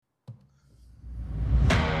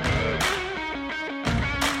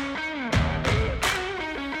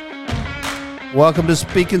Welcome to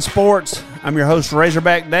Speaking Sports. I'm your host,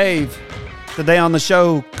 Razorback Dave. Today on the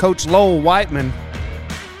show, Coach Lowell Wightman,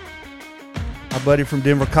 my buddy from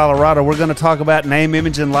Denver, Colorado. We're going to talk about name,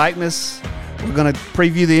 image, and likeness. We're going to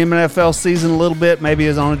preview the NFL season a little bit, maybe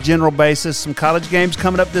as on a general basis. Some college games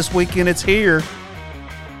coming up this weekend. It's here.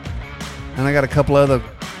 And I got a couple other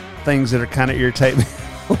things that are kind of irritating me.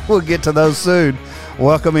 We'll get to those soon.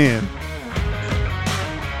 Welcome in.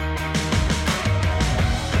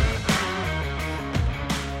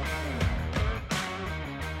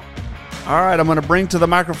 All right, I'm going to bring to the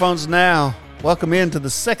microphones now. Welcome into the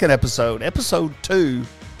second episode, episode 2.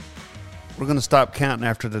 We're going to stop counting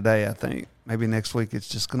after today, I think. Maybe next week it's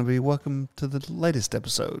just going to be welcome to the latest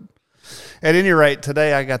episode. At any rate,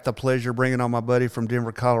 today I got the pleasure of bringing on my buddy from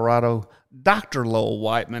Denver, Colorado, Dr. Lowell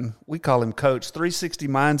Wightman. We call him Coach. 360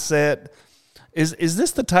 Mindset. Is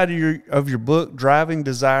this the title of your book, Driving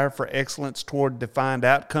Desire for Excellence Toward Defined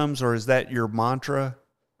Outcomes, or is that your mantra?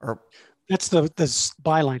 Or that's the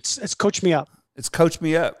byline. It's Coach Me Up. It's Coach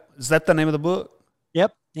Me Up. Is that the name of the book?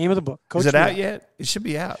 Yep, name of the book. Coach Is it Me out Up. yet? It should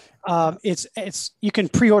be out. It's you can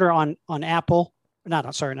pre-order on Apple. Not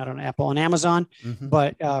on Apple, on Amazon. Mm-hmm.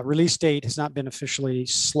 But release date has not been officially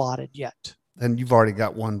slotted yet. And you've already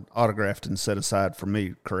got one autographed and set aside for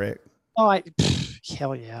me, correct? Oh,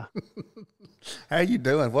 hell yeah. How you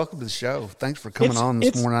doing? Welcome to the show. Thanks for coming on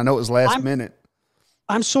this morning. I know it was last minute.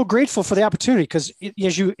 I'm so grateful for the opportunity because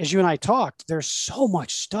as you and I talked, there's so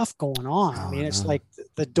much stuff going on. I mean, it's like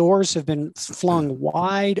the doors have been flung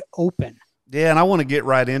wide open. Yeah, and I want to get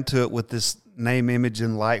right into it with this name, image,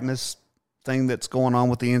 and likeness thing that's going on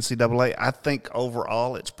with the NCAA. I think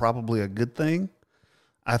overall it's probably a good thing.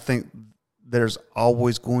 I think there's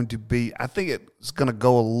always going to be – I think it's going to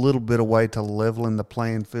go a little bit away to leveling the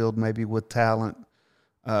playing field maybe with talent.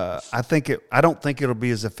 I don't think it'll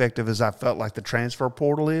be as effective as I felt like the transfer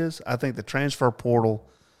portal is. I think the transfer portal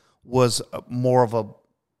was more of a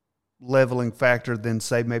leveling factor than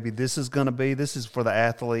say maybe this is going to be. This is for the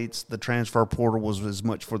athletes. The transfer portal was as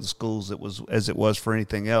much for the schools as it was for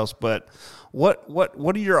anything else. But what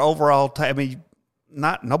are your overall? I mean,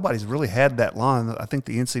 nobody's really had that long. I think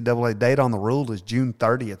the NCAA date on the rule is June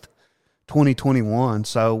 30th, 2021.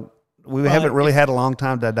 So we haven't really had a long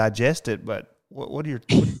time to digest it, but. What are your?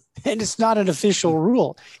 And it's not an official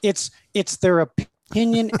rule. It's their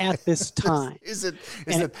opinion at this time. Is it?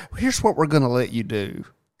 Here's what we're going to let you do.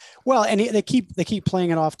 Well, and they keep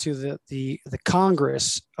playing it off to the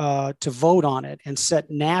Congress to vote on it and set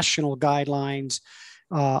national guidelines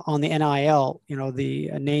on the NIL. You know, the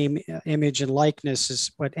name, image, and likeness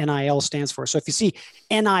is what NIL stands for. So if you see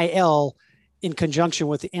NIL in conjunction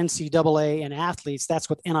with the NCAA and athletes, that's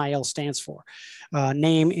what NIL stands for,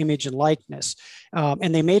 name, image, and likeness.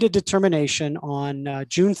 And they made a determination on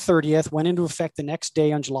June 30th, went into effect the next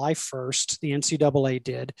day on July 1st, the NCAA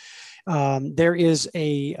did. There is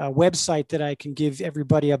a website that I can give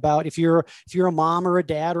everybody about. If you're a mom or a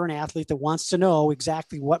dad or an athlete that wants to know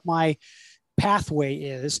exactly what my pathway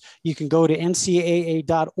is, you can go to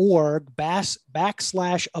ncaa.org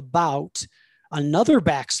 /about another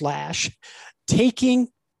 / taking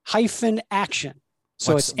 -action.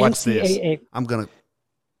 So it's NCAA. This.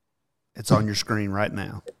 It's on your screen right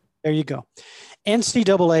now. There you go.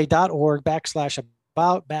 NCAA.org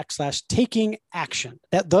 /about taking action.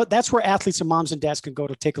 That's where athletes and moms and dads can go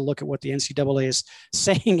to take a look at what the NCAA is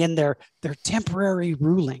saying in their temporary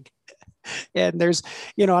ruling. And there's,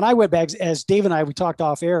 and I went back, as Dave and we talked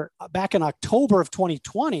off air back in October of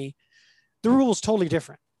 2020, the rule was totally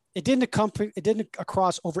different. It didn't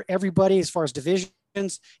cross over everybody as far as divisions.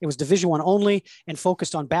 It was Division I only and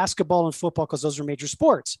focused on basketball and football because those are major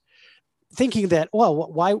sports. Thinking that,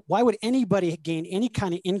 well, why would anybody gain any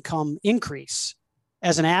kind of income increase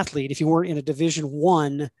as an athlete if you weren't in a Division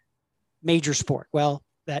I major sport? Well,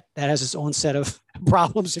 that has its own set of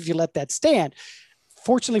problems if you let that stand.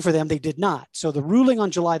 Fortunately for them, they did not. So the ruling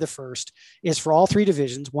on July the 1st is for all 3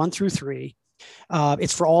 divisions, 1 through 3.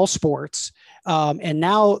 It's for all sports. And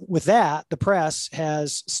now with that, the press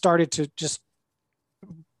has started to just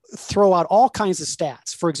throw out all kinds of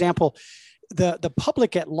stats. For example, the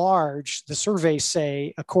public at large, the surveys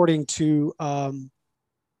say, according to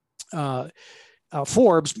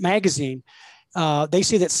Forbes magazine, they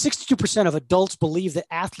say that 62% of adults believe that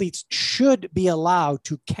athletes should be allowed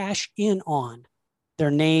to cash in on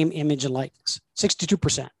their name, image, and likeness.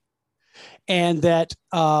 62%. And that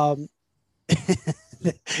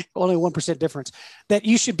only 1% difference, that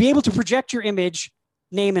you should be able to project your image,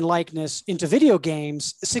 name, and likeness into video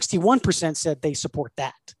games. 61% said they support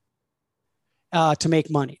that. to make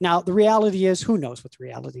money. Now, the reality is, who knows what the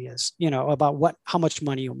reality is, about how much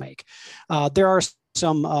money you'll make. There are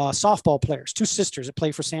some softball players, two sisters that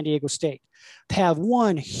play for San Diego State, have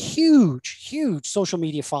one huge social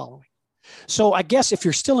media following. So I guess if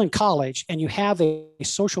you're still in college and you have a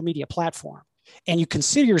social media platform and you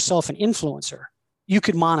consider yourself an influencer, you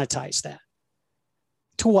could monetize that.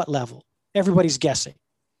 To what level? Everybody's guessing.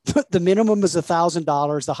 The minimum is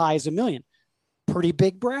 $1,000. The high is $1 million. Pretty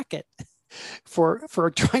big bracket for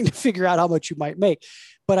trying to figure out how much you might make.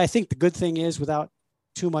 But I think the good thing is, without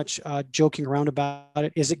too much joking around about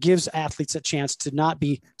it, is it gives athletes a chance to not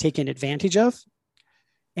be taken advantage of,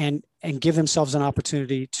 and give themselves an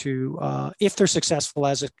opportunity to, if they're successful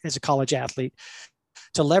as a college athlete,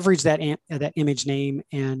 to leverage that image, name,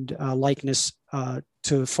 and likeness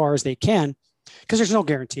to as far as they can, because there's no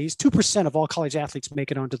guarantees. 2% of all college athletes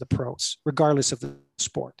make it onto the pros, regardless of the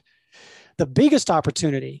sport. The biggest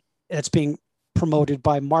opportunity that's being promoted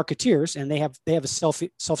by marketeers, and they have a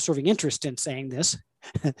self-serving interest in saying this,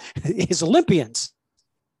 is Olympians.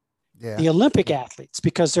 Yeah. The Olympic athletes,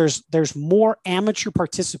 because there's more amateur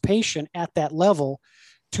participation at that level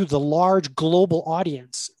to the large global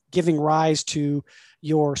audience, giving rise to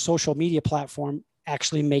your social media platform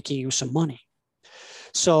actually making you some money.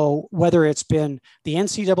 So whether it's been the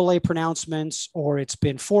NCAA pronouncements, or it's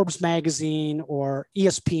been Forbes magazine or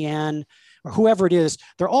ESPN or whoever it is,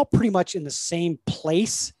 they're all pretty much in the same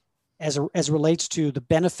place as relates to the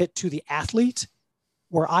benefit to the athlete.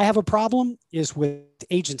 Where I have a problem is with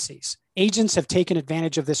agencies. Agents have taken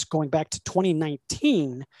advantage of this going back to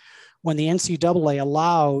 2019, when the NCAA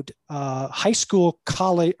allowed high school,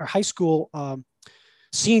 college, or high school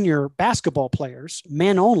senior basketball players,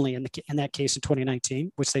 men only in that case in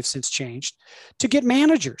 2019, which they've since changed, to get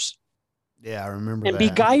managers. Yeah, I remember and that. Be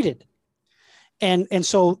guided. And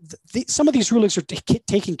so some of these rulings are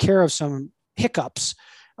taking care of some hiccups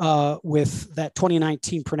with that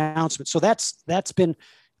 2019 pronouncement. So that's been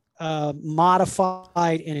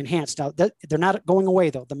modified and enhanced. Now, they're not going away,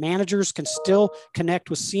 though. The managers can still connect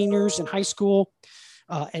with seniors in high school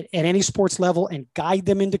at any sports level and guide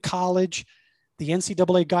them into college. The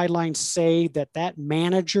NCAA guidelines say that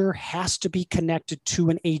manager has to be connected to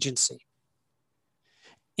an agency.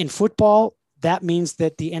 In football, that means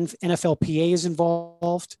that the NFLPA is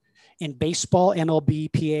involved. In baseball,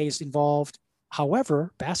 MLBPA is involved.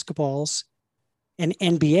 However, basketball's and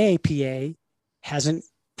NBA PA hasn't,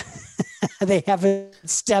 they haven't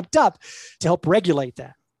stepped up to help regulate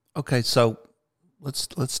that. Okay, so let's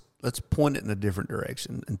point it in a different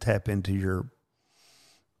direction and tap into your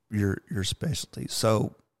specialty.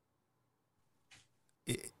 So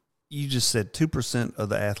you just said 2% of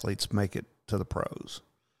the athletes make it to the pros,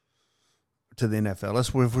 to the NFL.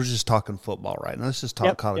 If we're just talking football right now, let's just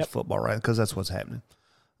talk college football, right? Because that's what's happening.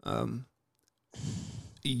 And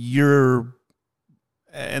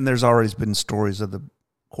there's always been stories of the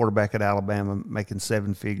quarterback at Alabama making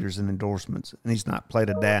 7 figures in endorsements, and he's not played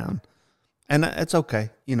a down. And it's okay.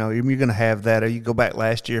 You're going to have that. Or you go back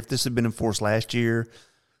last year, if this had been enforced last year,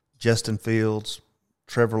 Justin Fields,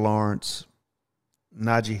 Trevor Lawrence,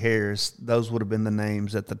 Najee Harris, those would have been the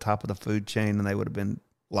names at the top of the food chain, and they would have been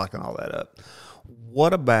locking all that up.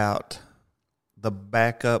 What about the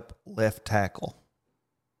backup left tackle?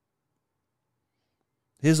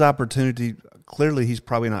 His opportunity, clearly he's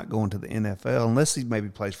probably not going to the NFL unless he maybe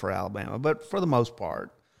plays for Alabama. But for the most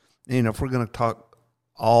part, if we're going to talk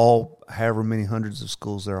all however many hundreds of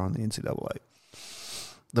schools there are on the NCAA,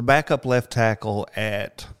 the backup left tackle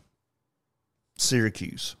at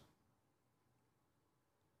Syracuse,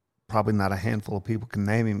 probably not a handful of people can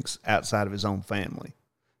name him outside of his own family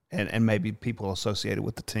and maybe people associated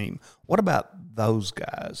with the team. What about those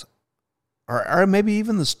guys? Or maybe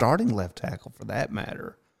even the starting left tackle for that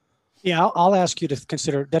matter. Yeah, I'll ask you to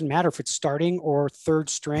consider. It doesn't matter if it's starting or third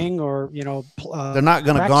string or they're not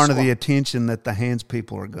going to garner the attention that the hands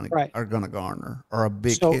people are going to garner, or a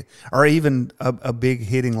big hit, or even a big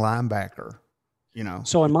hitting linebacker.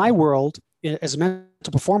 So in my world, as a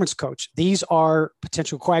mental performance coach, these are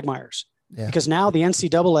potential quagmires because now the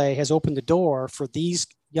NCAA has opened the door for these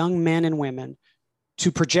young men and women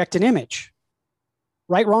to project an image,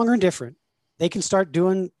 right, wrong, or indifferent. They can start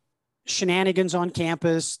doing shenanigans on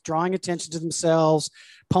campus, drawing attention to themselves,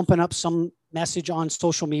 pumping up some message on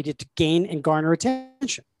social media to gain and garner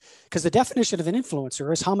attention. Because the definition of an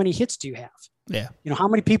influencer is how many hits do you have? Yeah. How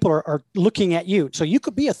many people are looking at you? So you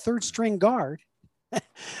could be a third string guard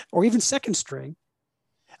or even second string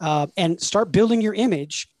and start building your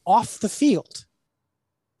image off the field.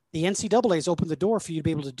 The NCAA has opened the door for you to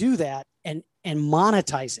be able to do that and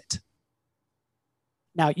monetize it.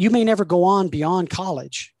 Now, you may never go on beyond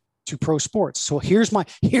college to pro sports. So here's my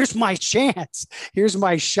chance. Here's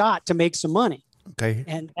my shot to make some money. Okay.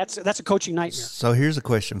 And that's a coaching nightmare. So here's a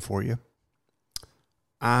question for you.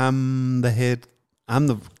 I'm the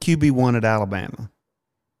QB1 at Alabama.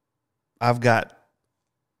 I've got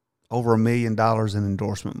over $1 million in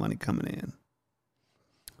endorsement money coming in.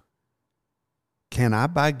 Can I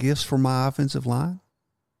buy gifts for my offensive line?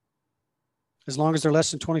 As long as they're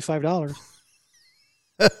less than $25.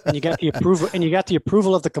 And you got the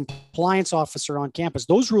approval of the compliance officer on campus.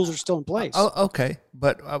 Those rules are still in place. Oh, okay.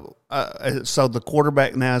 But so the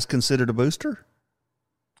quarterback now is considered a booster?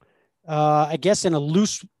 I guess in a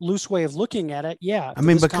loose way of looking at it, yeah. I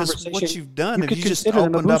mean, because what you've done, you just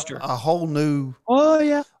opened up a whole new. Oh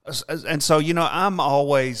yeah. And so I'm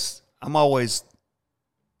always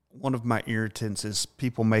one of my irritants is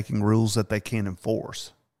people making rules that they can't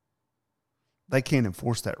enforce. They can't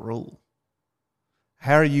enforce that rule.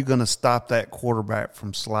 How are you going to stop that quarterback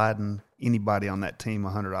from sliding anybody on that team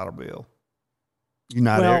 $100 bill? You're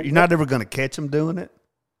not ever going to catch them doing it.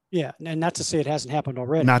 Yeah, and not to say it hasn't happened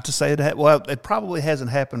already. Not to say it probably hasn't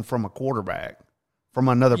happened from a quarterback, from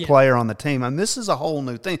another player on the team. I mean, this is a whole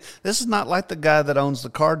new thing. This is not like the guy that owns the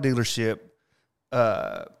car dealership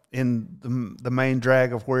in the main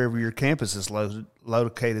drag of wherever your campus is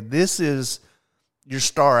located. This is your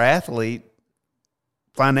star athlete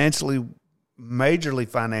majorly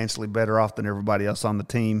financially better off than everybody else on the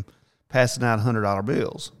team, passing out $100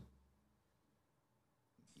 bills.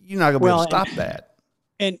 You're not going to be able to stop that.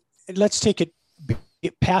 And let's take it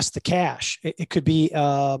past the cash. It could be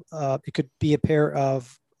a pair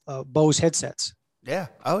of Bose headsets. Yeah.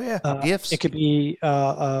 Oh yeah. Gifts. It could be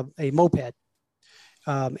a moped,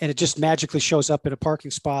 and it just magically shows up in a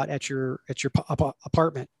parking spot at your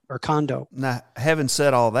apartment or condo. Now, having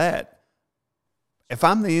said all that, if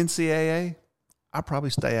I'm the NCAA, I'll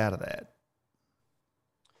probably stay out of that.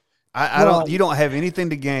 You don't have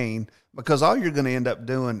anything to gain because all you're going to end up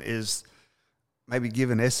doing is maybe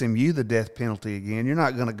giving SMU the death penalty again. You're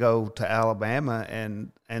not going to go to Alabama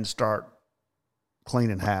and start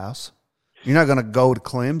cleaning house. You're not going to go to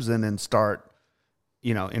Clemson and start,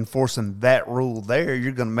 enforcing that rule there.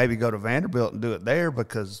 You're going to maybe go to Vanderbilt and do it there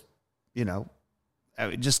because,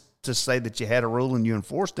 just to say that you had a rule and you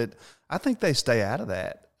enforced it, I think they stay out of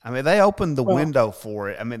that. I mean, they opened the window for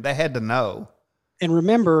it. I mean, they had to know. And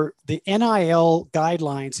remember, the NIL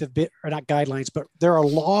guidelines have been, or not guidelines, but there are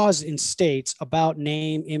laws in states about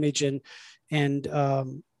name, image, and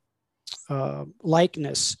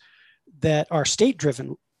likeness that are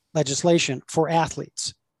state-driven legislation for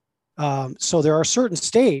athletes. So there are certain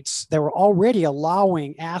states that were already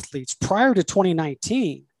allowing athletes prior to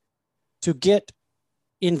 2019 to get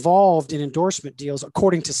involved in endorsement deals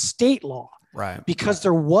according to state law. Right. Because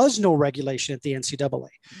there was no regulation at the NCAA.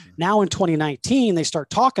 Now in 2019, they start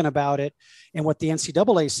talking about it. And what the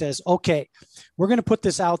NCAA says, okay, we're going to put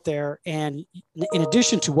this out there. And in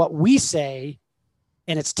addition to what we say,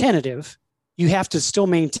 and it's tentative, you have to still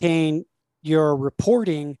maintain your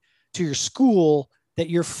reporting to your school that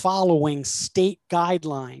you're following state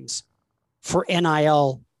guidelines for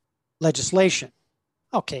NIL legislation.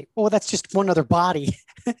 Okay, well, that's just one other body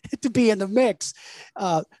to be in the mix.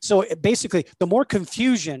 So basically, the more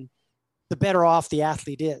confusion, the better off the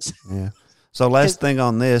athlete is. Yeah. So last thing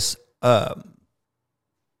on this, did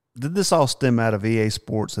this all stem out of EA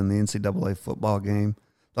Sports and the NCAA football game?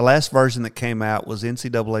 The last version that came out was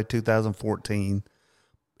NCAA 2014.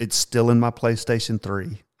 It's still in my PlayStation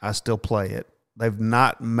 3. I still play it. They've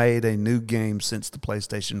not made a new game since the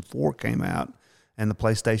PlayStation 4 came out. And the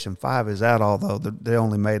PlayStation 5 is out, although they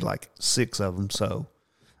only made like 6 of them. So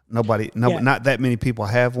not that many people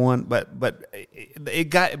have one. But it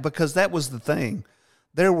got, because that was the thing.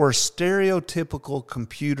 There were stereotypical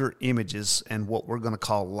computer images and what we're going to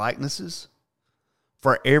call likenesses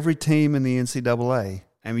for every team in the NCAA.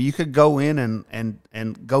 I mean, you could go in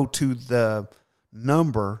and go to the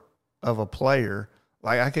number of a player.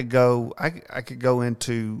 Like I could go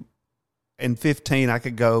into. In 15, I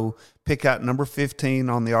could go pick out number 15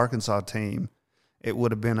 on the Arkansas team. It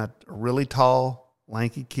would have been a really tall,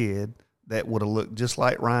 lanky kid that would have looked just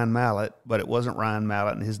like Ryan Mallett, but it wasn't Ryan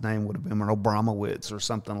Mallett, and his name would have been Abramowitz or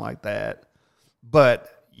something like that.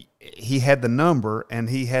 But he had the number, and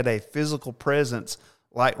he had a physical presence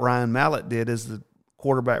like Ryan Mallett did as the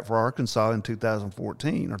quarterback for Arkansas in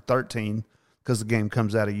 2014 or 13, because the game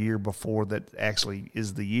comes out a year before that actually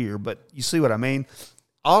is the year. But you see what I mean?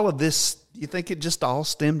 All of this, you think it just all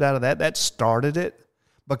stemmed out of that? That started it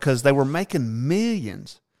because they were making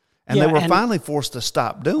millions, and they were finally forced to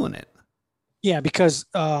stop doing it. Yeah, because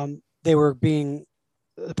they were being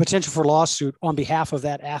the potential for lawsuit on behalf of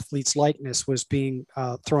that athlete's likeness was being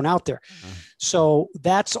thrown out there. Mm-hmm. So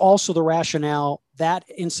that's also the rationale, that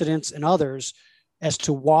incidents and others, as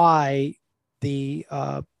to why the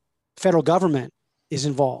federal government is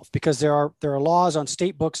involved, because there are laws on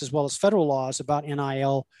state books as well as federal laws about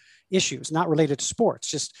NIL issues, not related to sports.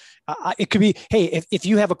 Just it could be, hey, if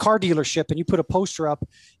you have a car dealership and you put a poster up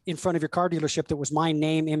in front of your car dealership that was my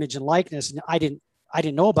name, image, and likeness, and I didn't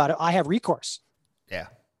know about it, I have recourse. Yeah.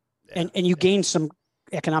 And you gain some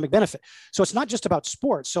economic benefit. So it's not just about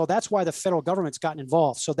sports. So that's why the federal government's gotten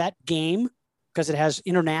involved. So that game, because it has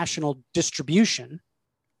international distribution,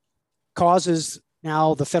 causes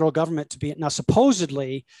now the federal government to be, now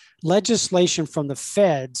supposedly legislation from the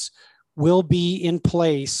feds will be in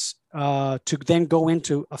place to then go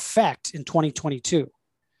into effect in 2022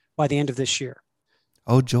 by the end of this year.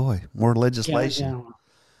 Oh, joy. More legislation. Yeah.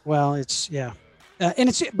 Well,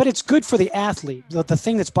 but it's good for the athlete. The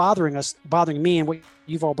thing that's bothering me, and what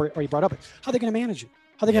you've already brought up, how are they going to manage it?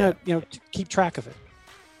 How are they going to, keep track of it?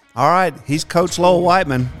 All right. He's Coach Lowell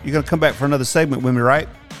Wightman. You're going to come back for another segment with me, right?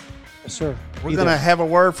 Yes, sir. We're going to have a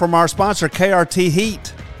word from our sponsor, KRT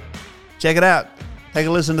Heat. Check it out. Take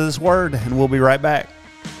a listen to this word, and we'll be right back.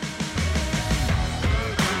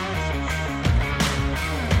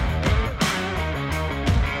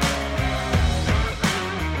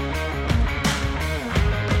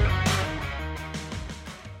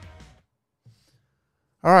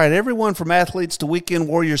 All right, everyone from athletes to weekend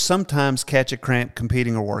warriors sometimes catch a cramp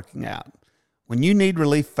competing or working out. When you need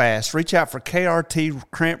relief fast, reach out for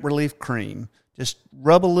KRT Cramp Relief Cream. Just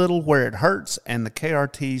rub a little where it hurts, and the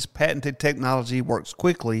KRT's patented technology works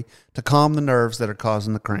quickly to calm the nerves that are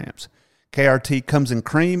causing the cramps. KRT comes in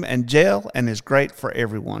cream and gel and is great for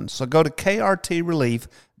everyone. So go to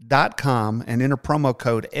krtrelief.com and enter promo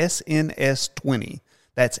code SNS20.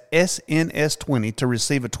 That's SNS20 to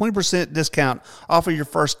receive a 20% discount off of your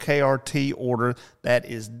first KRT order. That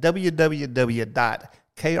is www.krt.com.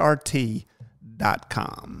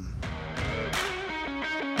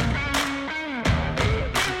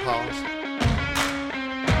 Pause.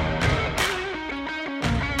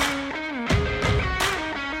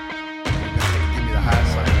 Give me the high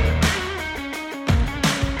side.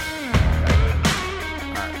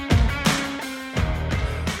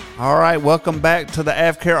 All right, welcome back to the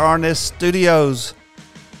AvCare RNS Studios.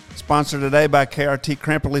 Sponsored today by KRT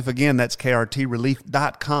Cramp Relief. Again, that's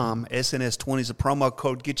krtrelief.com. SNS20 is a promo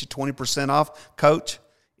code. Get you 20% off. Coach,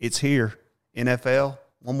 it's here. NFL,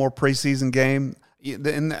 one more preseason game.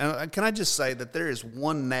 And can I just say that there is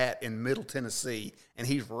one Nat in Middle Tennessee, and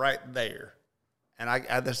he's right there. And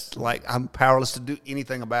I just I'm powerless to do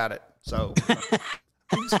anything about it. So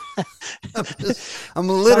I'm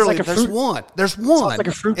literally, like there's one like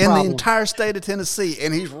in the entire state of Tennessee,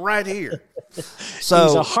 and he's right here. So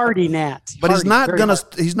he's a hardy Nat, but he's not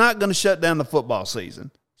gonna shut down the football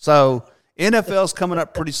season. So NFL's coming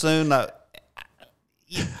up pretty soon. One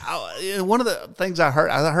of the things I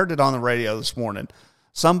heard it on the radio this morning.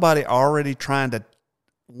 Somebody already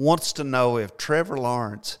wants to know if Trevor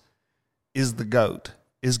Lawrence is the GOAT,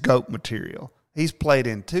 is GOAT material. He's played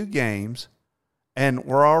in 2 games, and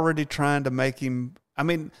we're already trying to make him. I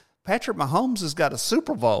mean, Patrick Mahomes has got a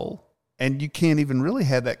Super Bowl, and you can't even really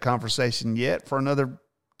have that conversation yet for another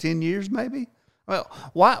 10 years, maybe. Well,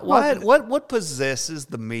 what possesses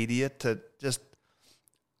the media to just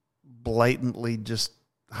blatantly just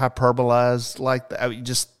hyperbolize like that? I mean,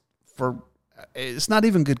 it's not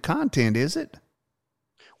even good content, is it?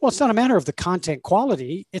 Well, it's not a matter of the content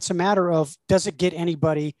quality. It's a matter of, does it get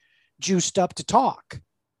anybody juiced up to talk?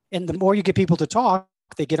 And the more you get people to talk,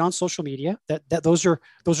 they get on social media. Those are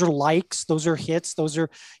likes, those are hits, those are,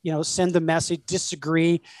 send the message,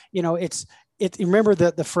 disagree. Remember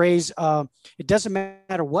the phrase, it doesn't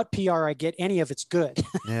matter what PR I get, any of it's good.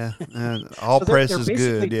 Yeah. All so press is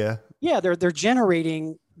good. Yeah. Yeah. They're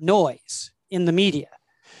generating noise in the media.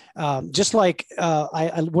 Just like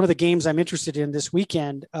one of the games I'm interested in this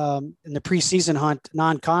weekend in the preseason hunt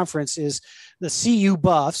non-conference is the CU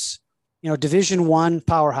Buffs, Division I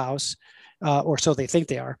powerhouse, or so they think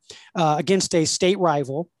they are, against a state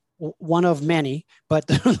rival, one of many, but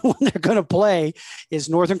the one they're going to play is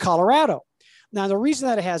Northern Colorado. Now, the reason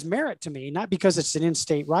that it has merit to me, not because it's an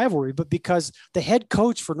in-state rivalry, but because the head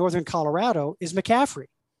coach for Northern Colorado is McCaffrey.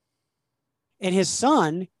 And his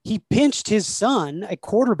son, he pinched his son, a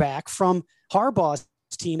quarterback from Harbaugh's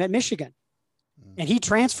team at Michigan. And he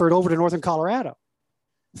transferred over to Northern Colorado,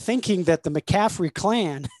 thinking that the McCaffrey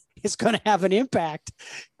clan is going to have an impact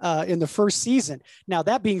in the first season. Now,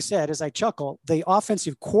 that being said, as I chuckle, the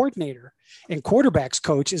offensive coordinator and quarterbacks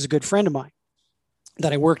coach is a good friend of mine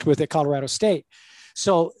that I worked with at Colorado State.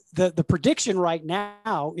 So the prediction right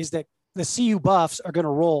now is that the CU Buffs are going to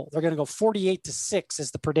roll. They're going to go 48-6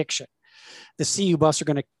 is the prediction. The CU Buffs are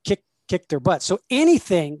going to kick their butt. So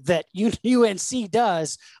anything that UNC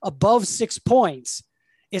does above 6 points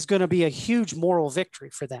is going to be a huge moral victory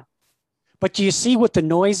for them. But do you see what the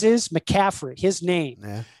noise is? McCaffrey, his name,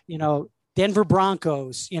 Denver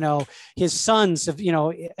Broncos, his sons have,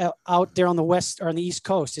 out there on the West or on the East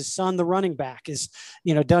Coast, his son, the running back, is,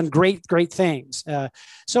 done great things.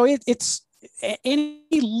 So it's any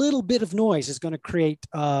little bit of noise is going to create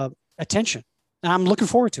attention. And I'm looking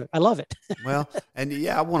forward to it. I love it. Well, and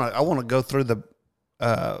I want to go through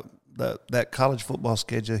that college football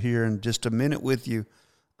schedule here in just a minute with you.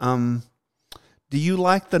 Do you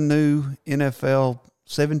like the new NFL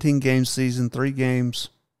 17-game season, 3 games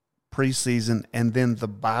preseason, and then the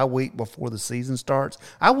bye week before the season starts?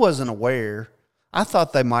 I wasn't aware. I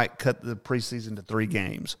thought they might cut the preseason to 3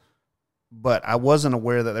 games, but I wasn't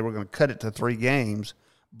aware that they were going to cut it to 3 games,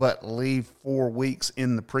 but leave 4 weeks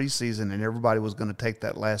in the preseason, and everybody was going to take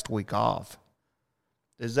that last week off.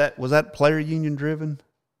 Was that player union driven?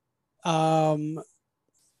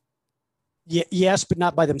 Yes, but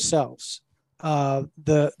not by themselves.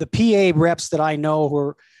 The PA reps that I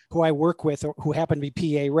know who I work with or who happen to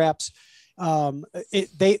be PA reps,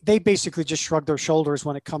 they basically just shrug their shoulders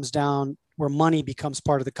when it comes down where money becomes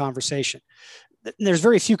part of the conversation. There's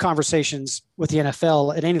very few conversations with the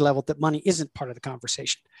NFL at any level that money isn't part of the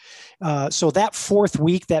conversation. So that 4th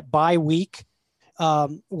week, that bye week,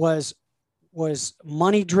 was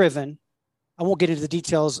money driven. I won't get into the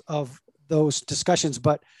details of those discussions,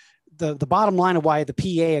 but the bottom line of why the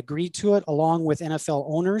PA agreed to it, along with NFL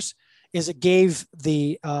owners, is it gave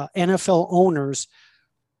the NFL owners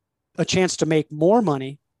a chance to make more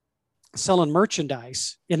money selling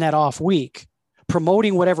merchandise in that off week,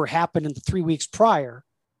 promoting whatever happened in the 3 weeks prior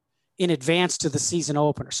in advance to the season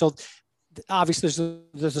opener. So obviously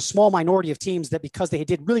there's a small minority of teams that, because they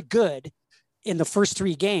did really good in the first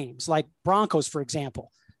 3 games, like Broncos, for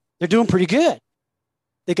example, they're doing pretty good.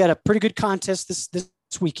 They got a pretty good contest this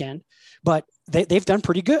weekend, but they've done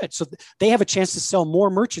pretty good. So they have a chance to sell more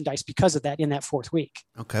merchandise because of that in that 4th week.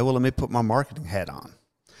 Okay, well, let me put my marketing hat on.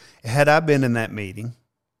 Had I been in that meeting,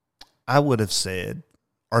 I would have said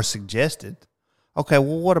or suggested, okay,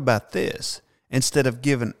 well, what about this? Instead of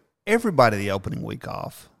giving everybody the opening week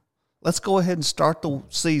off, let's go ahead and start the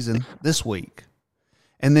season this week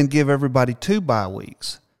and then give everybody 2 bye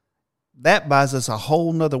weeks. That buys us a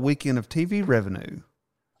whole nother weekend of TV revenue.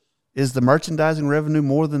 Is the merchandising revenue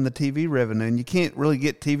more than the TV revenue? And you can't really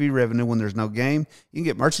get TV revenue when there's no game. You can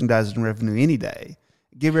get merchandising revenue any day.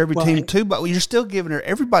 Give every team 2 bye. Well, you're still giving her.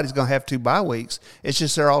 Everybody's going to have 2 bye weeks. It's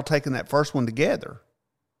just they're all taking that first one together.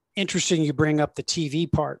 Interesting you bring up the TV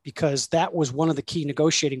part, because that was one of the key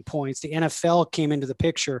negotiating points. The NFL came into the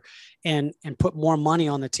picture and put more money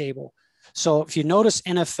on the table. So if you notice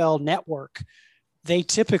NFL Network, they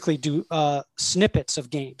typically do snippets of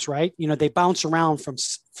games, right? They bounce around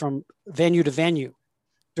from venue to venue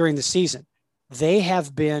during the season. They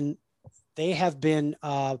have been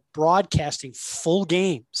broadcasting full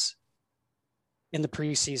games in the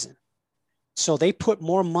preseason. So they put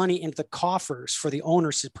more money into the coffers for the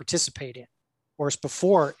owners to participate in, whereas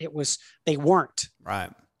before they weren't.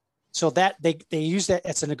 Right. So that they use that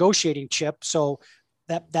as a negotiating chip. So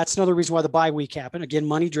that's another reason why the bye week happened. Again,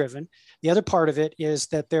 money driven. The other part of it is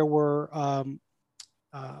that there were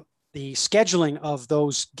the scheduling of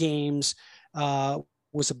those games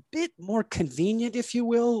was a bit more convenient, if you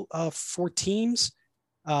will, for teams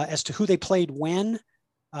as to who they played when.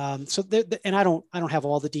 And I don't have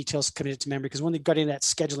all the details committed to memory, because when they got into that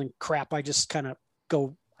scheduling crap, I just kind of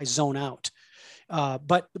I zone out.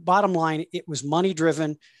 But the bottom line, it was money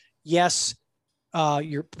driven. Yes.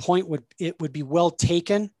 Your point would be well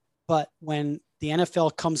taken, but when the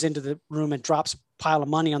NFL comes into the room and drops a pile of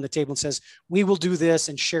money on the table and says, we will do this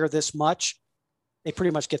and share this much, they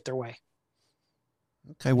pretty much get their way.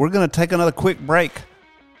 Okay, we're going to take another quick break.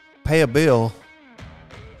 Pay a bill.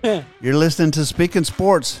 You're listening to Speaking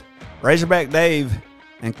Sports, Razorback Dave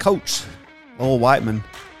and Coach Lowell Wightman.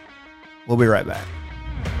 We'll be right back.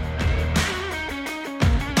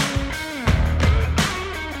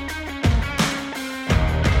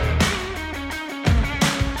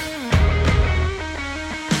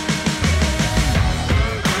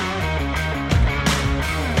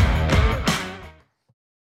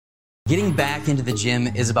 Getting back into the gym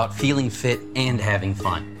is about feeling fit and having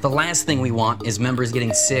fun. The last thing we want is members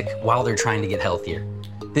getting sick while they're trying to get healthier.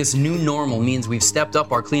 This new normal means we've stepped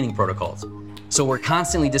up our cleaning protocols. So we're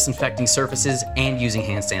constantly disinfecting surfaces and using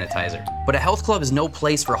hand sanitizer. But a health club is no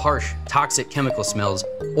place for harsh, toxic chemical smells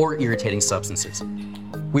or irritating substances.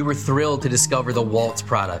 We were thrilled to discover the Waltz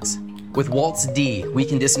products. With Waltz D, we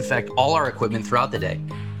can disinfect all our equipment throughout the day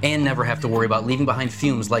and never have to worry about leaving behind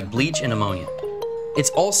fumes like bleach and ammonia. It's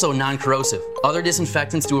also non-corrosive. Other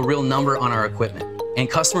disinfectants do a real number on our equipment, and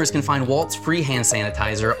customers can find Waltz free hand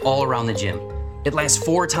sanitizer all around the gym. It lasts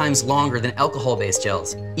 4 times longer than alcohol-based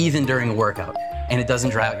gels, even during a workout, and it doesn't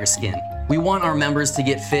dry out your skin. We want our members to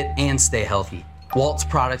get fit and stay healthy. Waltz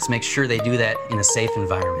products make sure they do that in a safe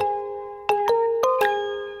environment.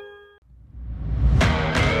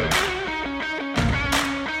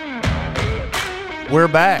 We're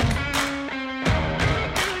back.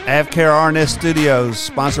 AvCare RNS Studios,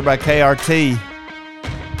 sponsored by KRT.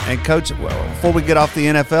 And Coach, well, before we get off the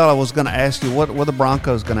NFL, I was going to ask you what are the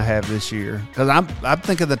Broncos going to have this year? Because I'm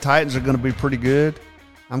thinking the Titans are going to be pretty good.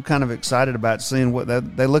 I'm kind of excited about seeing what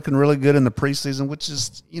they're looking really good in the preseason, which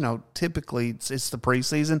is, typically it's the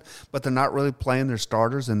preseason, but they're not really playing their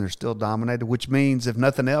starters and they're still dominated, which means if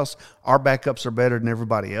nothing else, our backups are better than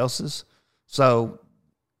everybody else's. So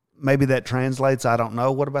maybe that translates. I don't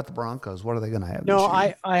know. What about the Broncos? What are they going to have? No, this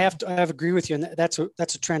year? I have to agree with you, and that's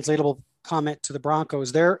a translatable comment to the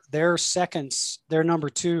Broncos. Their seconds, their number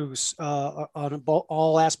twos on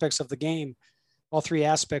all aspects of the game, all 3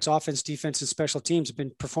 aspects, offense, defense, and special teams, have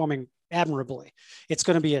been performing admirably. It's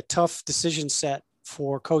going to be a tough decision set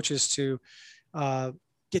for coaches to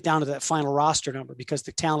get down to that final roster number because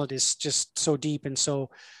the talent is just so deep and so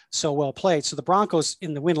well played. So the Broncos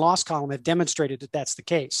in the win-loss column have demonstrated that that's the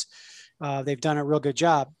case. They've done a real good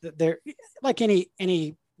job. They're like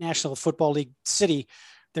any National Football League city.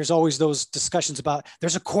 There's always those discussions about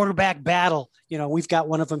there's a quarterback battle. We've got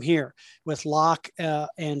one of them here with Locke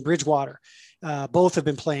and Bridgewater. Both have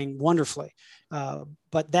been playing wonderfully.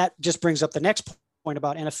 But that just brings up the next point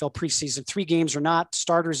about NFL preseason. 3 games or not,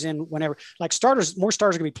 starters in whenever. Like more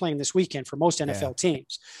starters are going to be playing this weekend for most NFL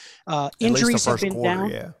teams. Injuries have been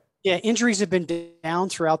down. Yeah, injuries have been down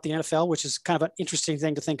throughout the NFL, which is kind of an interesting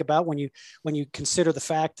thing to think about when you consider the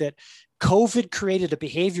fact that COVID created a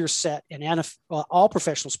behavior set in NFL, all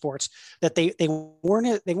professional sports, that they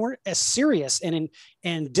weren't as serious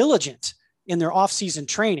and diligent in their off-season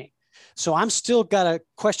training. So I'm still got a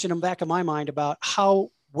question in the back of my mind about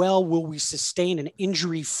how well will we sustain an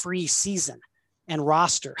injury-free season and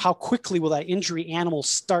roster? How quickly will that injury animal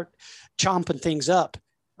start chomping things up?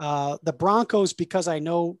 The Broncos, because I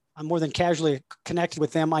know I'm more than casually connected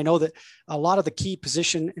with them, I know that a lot of the key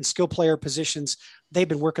position and skill player positions, they've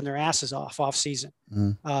been working their asses off season.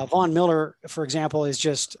 Von Miller, for example, is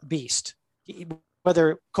just a beast.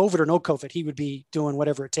 Whether COVID or no COVID, he would be doing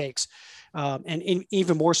whatever it takes. And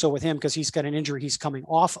even more so with him because he's got an injury he's coming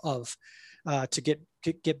off of to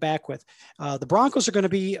get back with. The Broncos are going to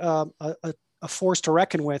be a force to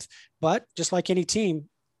reckon with, but just like any team,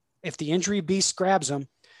 if the injury beast grabs them,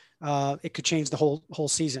 it could change the whole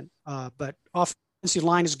season. But offensive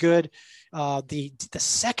line is good. The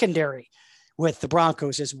secondary with the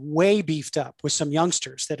Broncos is way beefed up with some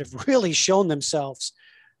youngsters that have really shown themselves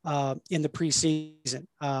in the preseason.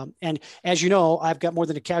 And as you know, I've got more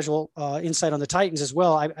than a casual insight on the Titans as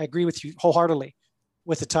well. I agree with you wholeheartedly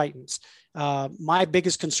with the Titans. My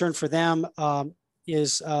biggest concern for them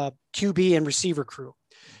is QB and receiver crew,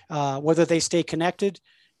 whether they stay connected.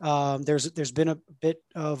 There's been a bit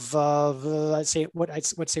of I'd say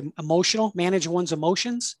emotional, manage one's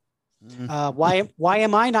emotions. Why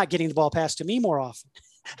am I not getting the ball passed to me more often?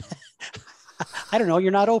 I don't know.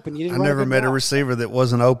 You're not open. You didn't. I never met a receiver that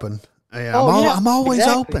wasn't open. Yeah, I'm always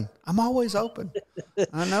open. I'm always open.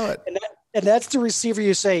 I know it. And that's the receiver.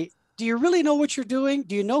 You say, do you really know what you're doing?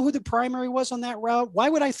 Do you know who the primary was on that route? Why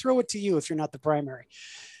would I throw it to you if you're not the primary?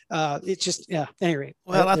 It's just, anyway.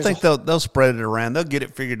 Well, I think they'll spread it around. They'll get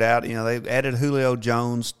it figured out. They've added Julio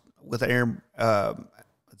Jones with Aaron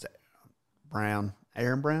Brown.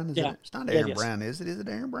 Aaron Brown? It's not Aaron Brown, is it? Is it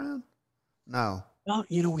Aaron Brown? No. Well,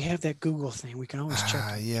 we have that Google thing. We can always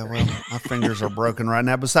check. Yeah, well, my fingers are broken right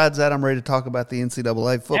now. Besides that, I'm ready to talk about the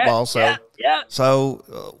NCAA football. So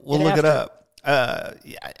we'll look it up.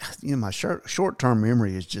 My short-term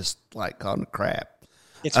memory is just like calling it crap.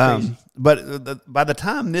 It's crazy. But by the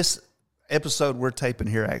time this episode we're taping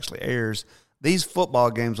here actually airs, these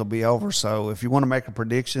football games will be over. So if you want to make a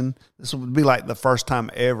prediction, this will be like the first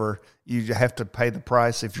time ever you have to pay the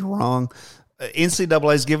price if you're wrong.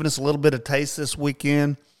 NCAA is giving us a little bit of taste this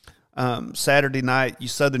weekend. Saturday night,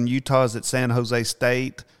 Southern Utah is at San Jose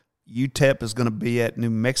State. UTEP is going to be at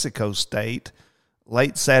New Mexico State.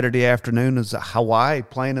 Late Saturday afternoon is Hawaii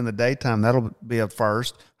playing in the daytime. That'll be a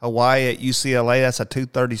first. Hawaii at UCLA, that's a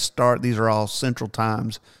 2:30 start. These are all Central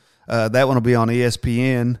times. That one will be on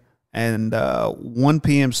ESPN. And 1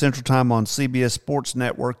 p.m. Central Time on CBS Sports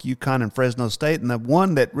Network, UConn and Fresno State. And the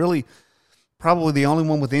one that really, probably the only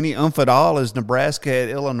one with any oomph at all, is Nebraska at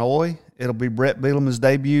Illinois. It'll be Brett Bielema's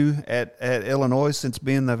debut at Illinois since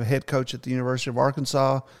being the head coach at the University of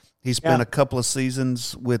Arkansas. He spent a couple of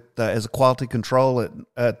seasons with as a quality control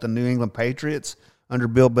at the New England Patriots under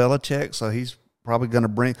Bill Belichick, so he's probably going to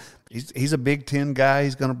bring – he's a Big Ten guy.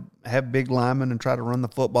 He's going to have big linemen and try to run the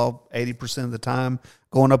football 80% of the time,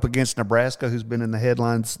 going up against Nebraska, who's been in the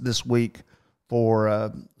headlines this week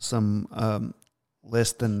for some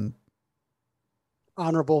less than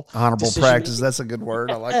honorable practice. That's a good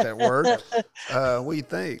word. I like that word. What do you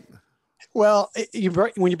think? Well,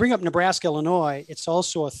 when you bring up Nebraska, Illinois, it's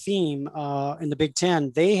also a theme in the Big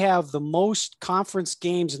Ten. They have the most conference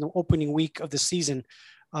games in the opening week of the season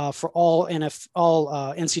for all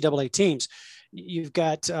NCAA teams. You've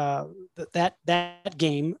got that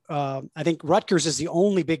game. I think Rutgers is the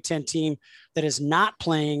only Big Ten team that is not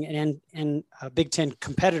playing an a Big Ten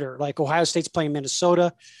competitor. Like Ohio State's playing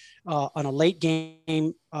Minnesota on a late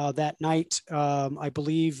game that night. I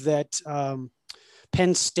believe that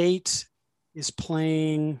Penn State is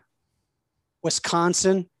playing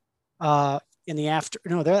Wisconsin in the after.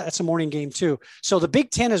 No, that's a morning game too. So the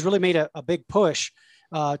Big Ten has really made a big push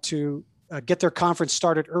to get their conference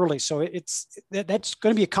started early. So that's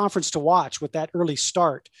going to be a conference to watch with that early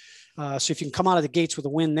start. So if you can come out of the gates with a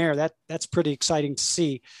win there, that's pretty exciting to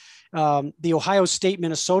see. The Ohio State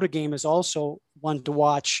Minnesota game is also one to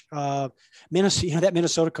watch. Minnesota, that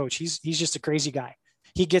Minnesota coach, he's just a crazy guy.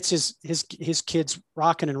 He gets his kids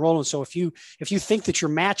rocking and rolling. So if you think that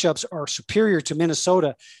your matchups are superior to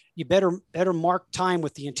Minnesota, you better mark time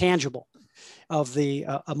with the intangible of the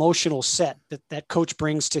emotional set that coach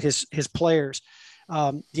brings to his players.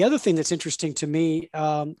 The other thing that's interesting to me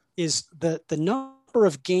is the number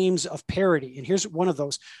of games of parity. And here's one of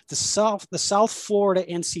those: the South Florida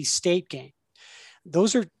NC State game.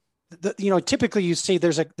 Those are typically you say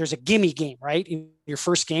there's a gimme game, right? In your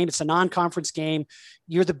first game, it's a non-conference game.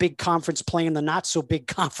 You're the big conference playing the not so big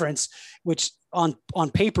conference, which on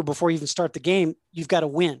paper, before you even start the game, you've got to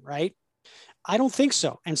win, right? I don't think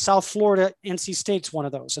so. And South Florida, NC State's one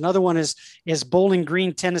of those. Another one is Bowling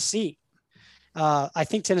Green, Tennessee. I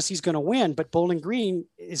think Tennessee's going to win, but Bowling Green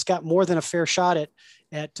has got more than a fair shot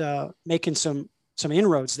at making some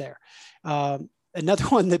inroads there. Another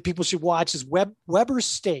one that people should watch is Weber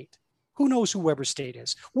State. Who knows who Weber State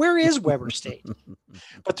is? Where is Weber State?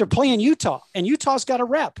 But they're playing Utah, and Utah's got a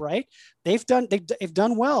rep, right? They've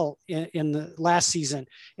done well in the last season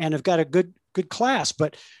and have got a good class.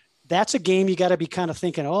 But that's a game you got to be kind of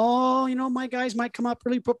thinking, my guys might come up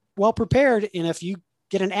really well prepared, and if you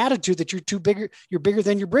get an attitude that you're bigger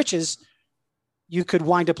than your britches, you could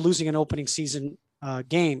wind up losing an opening season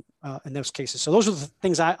game in those cases. So those are the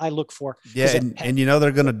things I look for. Yeah, and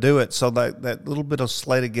they're going to do it. So that little bit of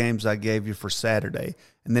slate of games I gave you for Saturday,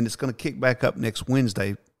 and then it's going to kick back up next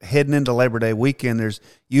Wednesday. Heading into Labor Day weekend, there's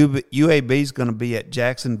UAB is going to be at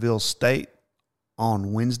Jacksonville State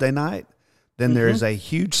on Wednesday night. Then there is a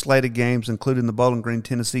huge slate of games, including the Bowling Green,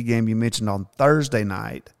 Tennessee game you mentioned on Thursday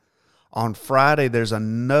night. On Friday, there's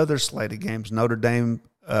another slate of games. Notre Dame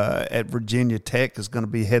at Virginia Tech is going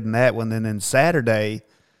to be heading that one. Then Saturday,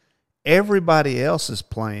 everybody else is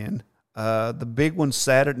playing. The big one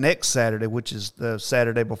next Saturday, which is the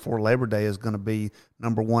Saturday before Labor Day, is going to be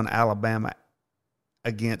number 1 Alabama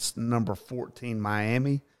against number 14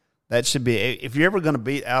 Miami. That should be, if you're ever going to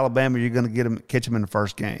beat Alabama, you're going to catch them in the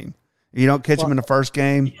first game. If you don't catch them in the first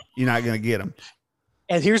game, you're not going to get them.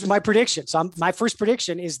 And here's my prediction. So my first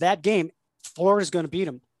prediction is that game, Florida's going to beat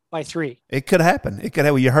them by 3. It could happen.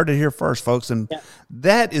 You heard it here first, folks. And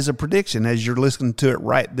that is a prediction as you're listening to it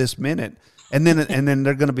right this minute. And then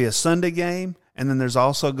there's going to be a Sunday game. And then there's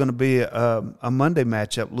also going to be a Monday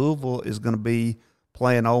matchup. Louisville is going to be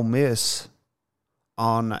playing Ole Miss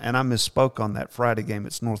and I misspoke on that Friday game.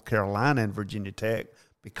 It's North Carolina and Virginia Tech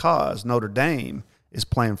because Notre Dame is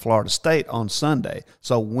playing Florida State on Sunday.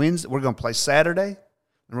 So Wednesday, we're going to play Saturday.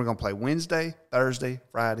 And we're going to play Wednesday, Thursday,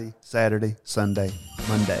 Friday, Saturday, Sunday,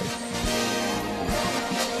 Monday.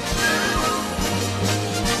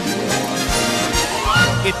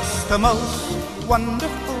 It's the most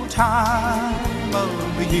wonderful time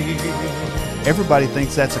of the year. Everybody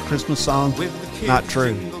thinks that's a Christmas song. Not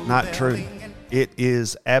true. Not true. It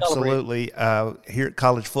is absolutely here.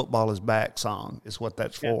 College football is back song is what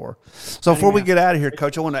that's for. So before we get out of here,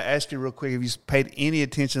 Coach, I want to ask you real quick: have you paid any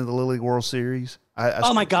attention to the Little League World Series?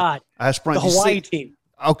 Oh my God! I sprung the Hawaii team.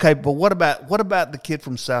 Okay, but what about the kid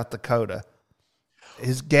from South Dakota?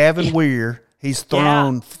 Is Gavin Weir? He's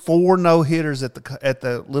thrown 4 no-hitters at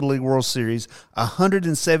the Little League World Series,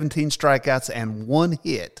 117 strikeouts and 1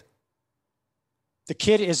 hit. The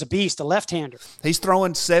kid is a beast, a left-hander. He's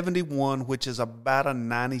throwing 71, which is about a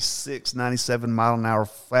 96, 97 mile-an-hour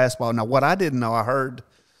fastball. Now, what I didn't know, I heard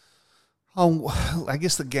I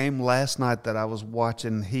guess the game last night that I was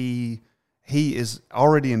watching, he is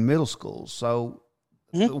already in middle school. So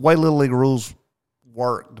the way Little League rules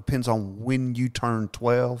work depends on when you turn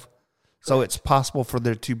 12. So it's possible for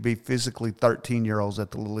there to be physically 13-year-olds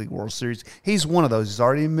at the Little League World Series. He's one of those. He's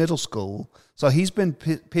already in middle school. So he's been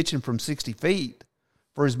pitching from 60 feet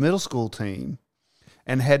for his middle school team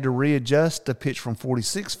and had to readjust to pitch from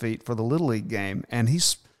 46 feet for the Little League game. And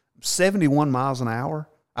he's 71 miles an hour.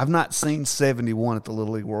 I've not seen 71 at the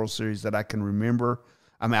Little League World Series that I can remember.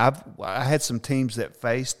 I mean, I had some teams that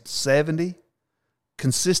faced 70,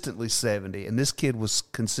 consistently 70, and this kid was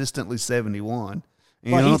consistently 71.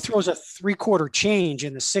 Well, he throws a 3/4 change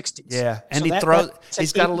in the 60s. Yeah, and so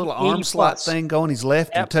he's got a little arm slot thing going. He's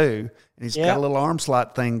lefty too, and he's got a little arm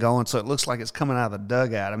slot thing going, so it looks like it's coming out of the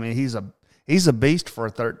dugout. I mean, he's a beast for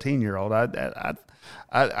a 13-year-old. The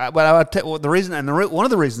reason, and one of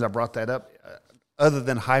the reasons I brought that up, other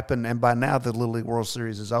than hyping, and by now the Little League World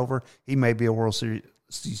Series is over, he may be a World Series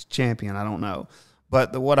champion. I don't know,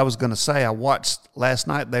 but what I was going to say, I watched last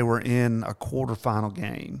night. They were in a quarterfinal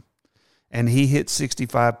game. And he hit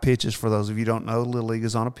 65 pitches. For those of you who don't know, Little League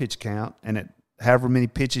is on a pitch count, and however many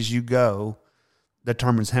pitches you go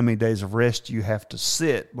determines how many days of rest you have to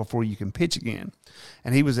sit before you can pitch again.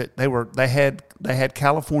 And they had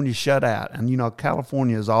California shut out, and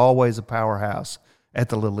California is always a powerhouse at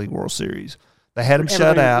the Little League World Series. They had him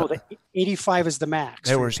shut out. 85 is the max.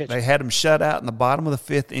 They had him shut out in the bottom of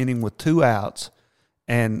the 5th inning with 2 outs,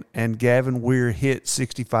 and Gavin Weir hit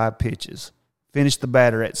 65 pitches. Finished the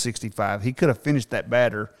batter at 65. He could have finished that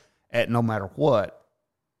batter at no matter what,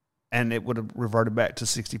 and it would have reverted back to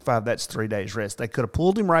 65. That's 3 days rest. They could have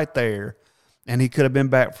pulled him right there, and he could have been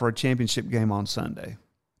back for a championship game on Sunday.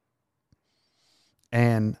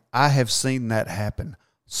 And I have seen that happen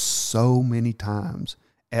so many times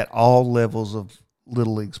at all levels of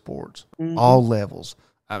Little League sports, all levels.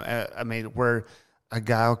 I mean, where a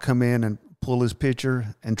guy will come in and pull his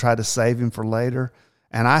pitcher and try to save him for later.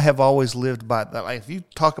 And I have always lived by that. Like, if you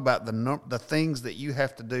talk about the things that you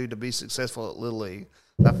have to do to be successful at Little League,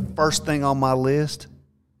 the first thing on my list,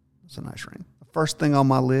 it's a nice ring. The first thing on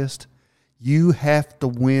my list, you have to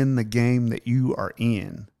win the game that you are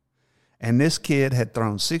in. And this kid had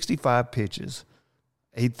thrown 65 pitches.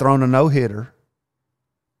 He'd thrown a no-hitter,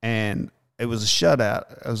 and it was a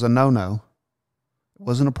shutout. It was a no-no. It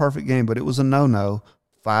wasn't a perfect game, but it was a no-no.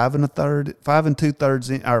 4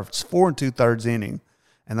 2/3 inning.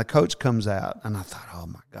 And the coach comes out, and I thought, oh,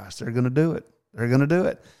 my gosh, they're going to do it. They're going to do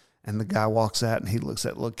it. And the guy walks out, and he looks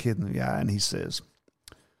that little kid in the eye, and he says,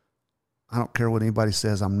 I don't care what anybody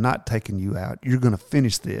says. I'm not taking you out. You're going to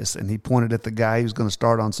finish this. And he pointed at the guy who was going to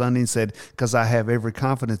start on Sunday and said, because I have every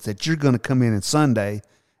confidence that you're going to come in on Sunday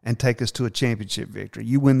and take us to a championship victory.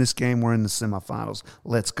 You win this game, we're in the semifinals.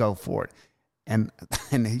 Let's go for it. And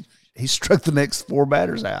he struck the next 4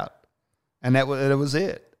 batters out, and that was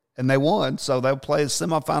it. And they won, so they'll play a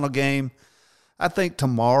semifinal game. I think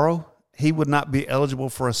tomorrow he would not be eligible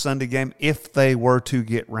for a Sunday game if they were to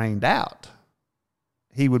get rained out.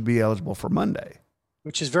 He would be eligible for Monday.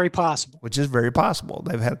 Which is very possible.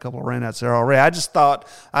 They've had a couple of rainouts there already. I just thought,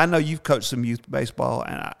 I know you've coached some youth baseball,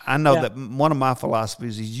 and I know that one of my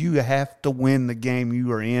philosophies is you have to win the game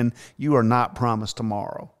you are in. You are not promised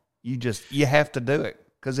tomorrow. You have to do it,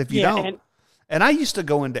 because if you don't. And I used to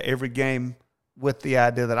go into every game with the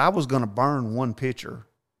idea that I was going to burn one pitcher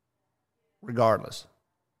regardless.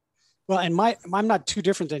 Well, and I'm not too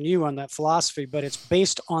different than you on that philosophy, but it's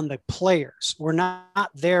based on the players. We're not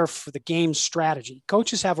there for the game strategy.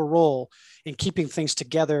 Coaches have a role in keeping things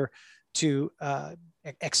together to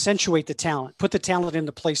accentuate the talent, put the talent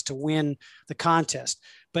into place to win the contest,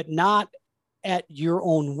 but not at your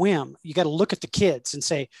own whim. You got to look at the kids and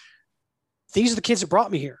say, these are the kids that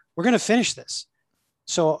brought me here. We're going to finish this.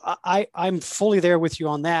 So I'm fully there with you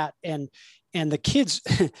on that. And the kids,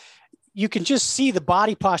 you can just see the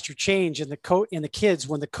body posture change in the kids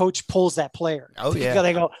when the coach pulls that player. Oh yeah.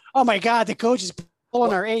 They go, oh my God, the coach is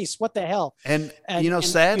pulling our ace. What the hell? And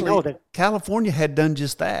sadly, California had done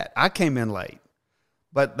just that. I came in late,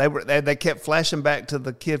 But they kept flashing back to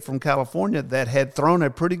the kid from California that had thrown a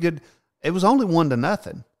pretty good. It was only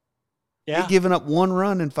 1-0. Yeah, he'd given up 1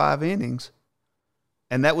 run in 5 innings,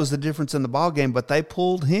 and that was the difference in the ball game. But they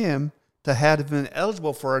pulled him to have been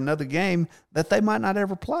eligible for another game that they might not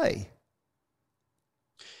ever play.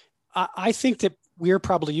 I think that Weir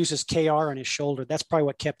probably uses KR on his shoulder. That's probably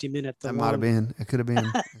what kept him in it. That might have been. It could have been.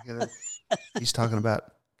 He's talking about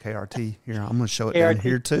KRT here. I'm going to show it down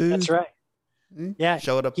here too. That's right. Yeah.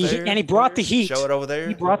 Show it up there. And he brought the heat. Show it over there.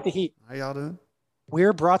 He brought the heat. How y'all doing?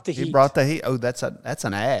 Weir brought the heat. He brought the heat. Oh, that's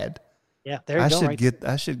an ad. Yeah, there you go.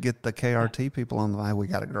 I should get the KRT people on the line. We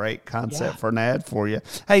got a great concept for an ad for you.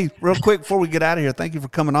 Hey, real quick before we get out of here, thank you for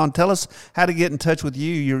coming on. Tell us how to get in touch with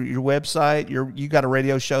you. Your website. You got a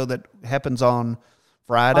radio show that happens on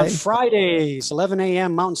Friday. On Fridays, 11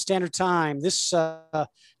 a.m. Mountain Standard Time. This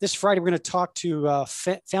Friday, we're going to talk to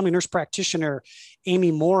family nurse practitioner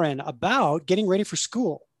Amy Morin about getting ready for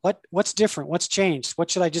school. What's different? What's changed?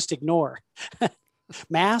 What should I just ignore?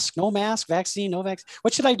 Mask, no mask, vaccine, no vaccine.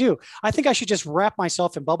 What should I do? I think I should just wrap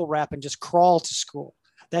myself in bubble wrap and just crawl to school.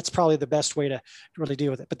 That's probably the best way to really deal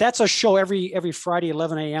with it. But that's a show every Friday,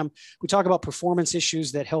 11 a.m. We talk about performance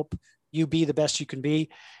issues that help you be the best you can be.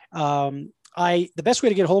 The best way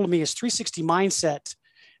to get a hold of me is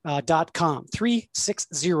 360mindset.com,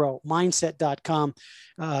 360mindset.com,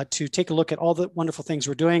 to take a look at all the wonderful things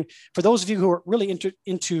we're doing. For those of you who are really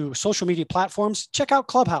into social media platforms, check out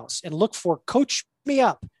Clubhouse and look for Coach Me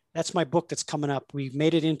Up. That's my book that's coming up. We've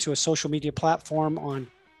made it into a social media platform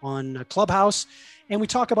on Clubhouse, and we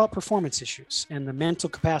talk about performance issues and the mental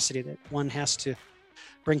capacity that one has to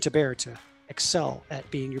bring to bear to excel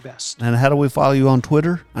at being your best. And how do we follow you on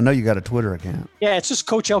Twitter? I know you got a Twitter account. Yeah, it's just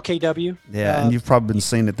Coach LKW. Yeah, and you've probably been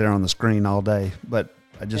seeing it there on the screen all day, but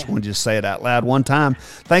I just wanted you to say it out loud one time.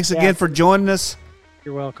 Thanks again for joining us.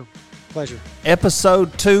 You're welcome. Pleasure.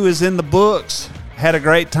 Episode 2 is in the books. Had a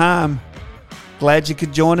great time. Glad you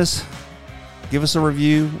could join us. Give us a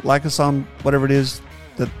review. Like us on whatever it is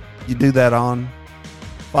that you do that on.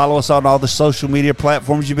 Follow us on all the social media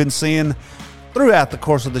platforms you've been seeing throughout the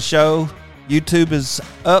course of the show. YouTube is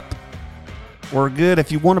up. We're good.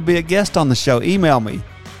 If you want to be a guest on the show, email me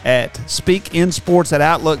at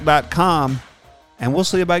speakinsports@outlook.com, and we'll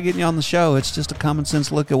see about getting you on the show. It's just a common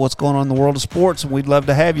sense look at what's going on in the world of sports, and we'd love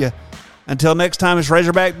to have you. Until next time, it's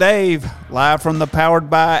Razorback Dave, live from the Powered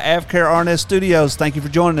by Avcare RNS Studios. Thank you for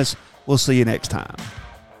joining us. We'll see you next time.